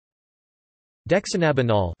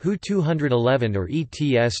Dexanabinol HU-211 or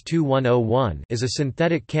ETS-2101 is a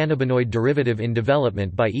synthetic cannabinoid derivative in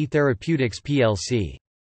development by E Therapeutics plc.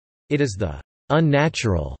 It is the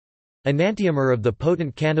unnatural enantiomer of the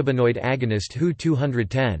potent cannabinoid agonist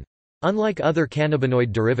HU-210. Unlike other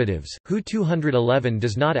cannabinoid derivatives, HU-211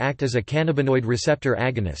 does not act as a cannabinoid receptor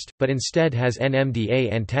agonist, but instead has NMDA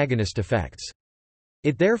antagonist effects.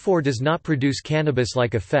 It therefore does not produce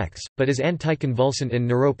cannabis-like effects, but is anticonvulsant and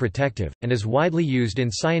neuroprotective, and is widely used in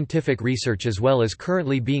scientific research as well as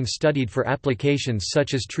currently being studied for applications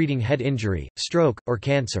such as treating head injury, stroke, or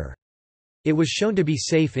cancer. It was shown to be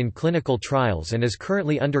safe in clinical trials and is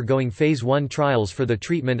currently undergoing Phase 1 trials for the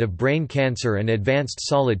treatment of brain cancer and advanced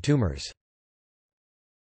solid tumors.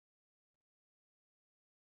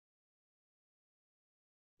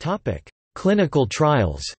 Clinical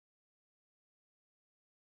trials.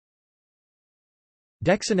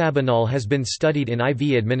 Dexanabinol has been studied in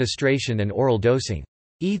IV administration and oral dosing.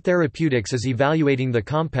 E Therapeutics is evaluating the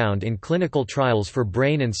compound in clinical trials for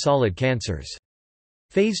brain and solid cancers.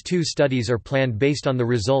 Phase 2 studies are planned based on the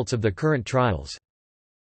results of the current trials.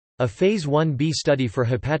 A Phase 1b study for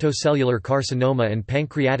hepatocellular carcinoma and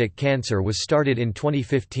pancreatic cancer was started in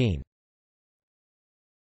 2015.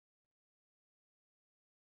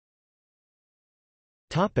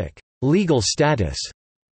 Legal status.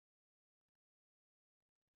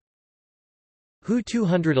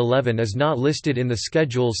 HU-211 is not listed in the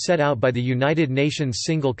schedules set out by the United Nations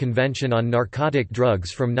Single Convention on Narcotic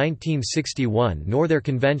Drugs from 1961 nor their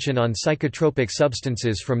Convention on Psychotropic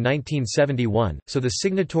Substances from 1971, so the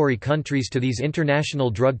signatory countries to these international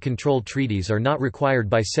drug control treaties are not required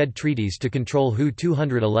by said treaties to control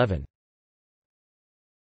HU-211.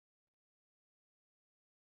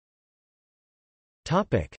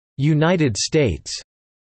 United States.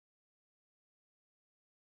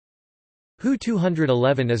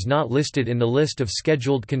 HU-211 is not listed in the list of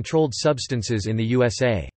scheduled controlled substances in the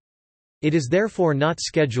USA. It is therefore not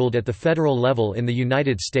scheduled at the federal level in the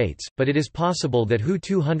United States, but it is possible that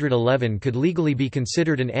HU-211 could legally be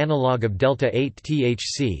considered an analog of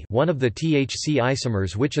delta-8-THC, one of the THC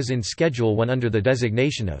isomers which is in Schedule 1 under the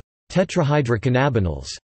designation of tetrahydrocannabinols,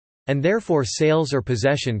 and therefore sales or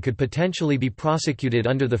possession could potentially be prosecuted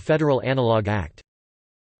under the Federal Analog Act.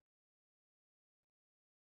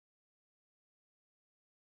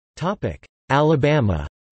 Alabama.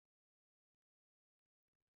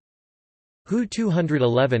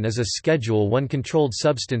 HU-211 is a Schedule 1 controlled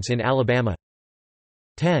substance in Alabama.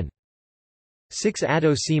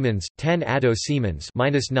 10,6-ado-Siemens, 10-ado-Siemens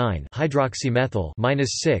 -9 hydroxymethyl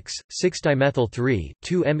 -6, 6-dimethyl-3,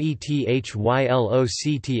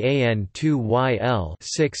 2-methyloctan-2-YL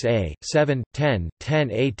 6A, 7, 10,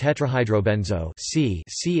 10A tetrahydrobenzo C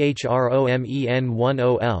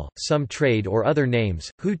CHROMEN10L, some trade or other names,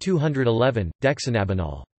 HU-211,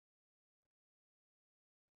 dexanabinol.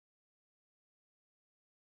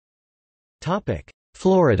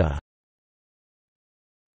 Florida.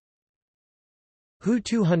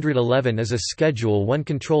 HU-211 is a Schedule 1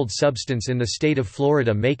 controlled substance in the state of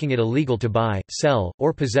Florida, making it illegal to buy, sell,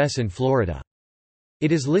 or possess in Florida.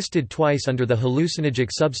 It is listed twice under the hallucinogenic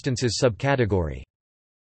substances subcategory.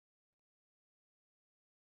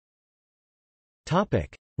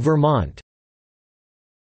 Vermont.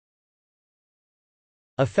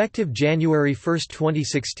 Effective January 1,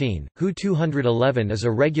 2016, HU-211 is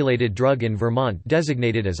a regulated drug in Vermont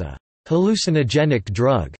designated as a hallucinogenic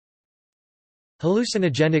drug.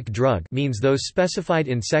 Hallucinogenic drug means those specified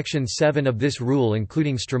in Section 7 of this rule,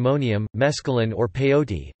 including stramonium, mescaline or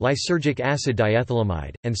peyote, lysergic acid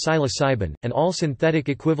diethylamide, and psilocybin, and all synthetic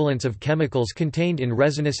equivalents of chemicals contained in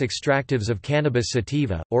resinous extractives of cannabis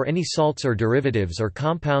sativa, or any salts or derivatives or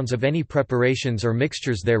compounds of any preparations or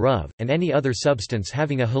mixtures thereof, and any other substance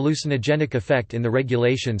having a hallucinogenic effect in the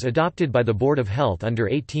regulations adopted by the Board of Health under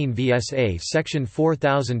 18 VSA Section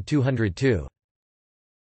 4202.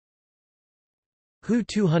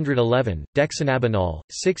 HU-211, dexanabinol,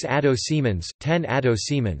 6-ado-Siemens,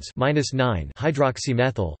 10-ado-Siemens -9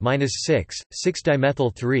 hydroxymethyl -6,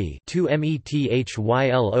 6-dimethyl-3,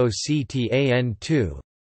 2-methyloctan-2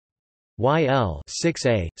 YL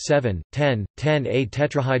 6A, 7, 10, 10A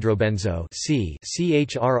tetrahydrobenzo C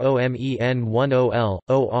CHROMEN10L,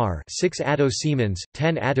 OR 6-ado-Siemens,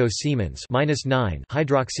 10-ado-Siemens -9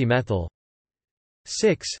 hydroxymethyl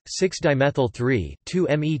 6,6-dimethyl-3,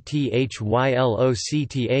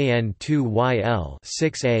 2-methyloctan-2 YL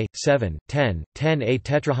 6A, 7, 10, 10A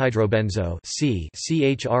tetrahydrobenzo C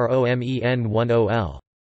CHROMEN10L.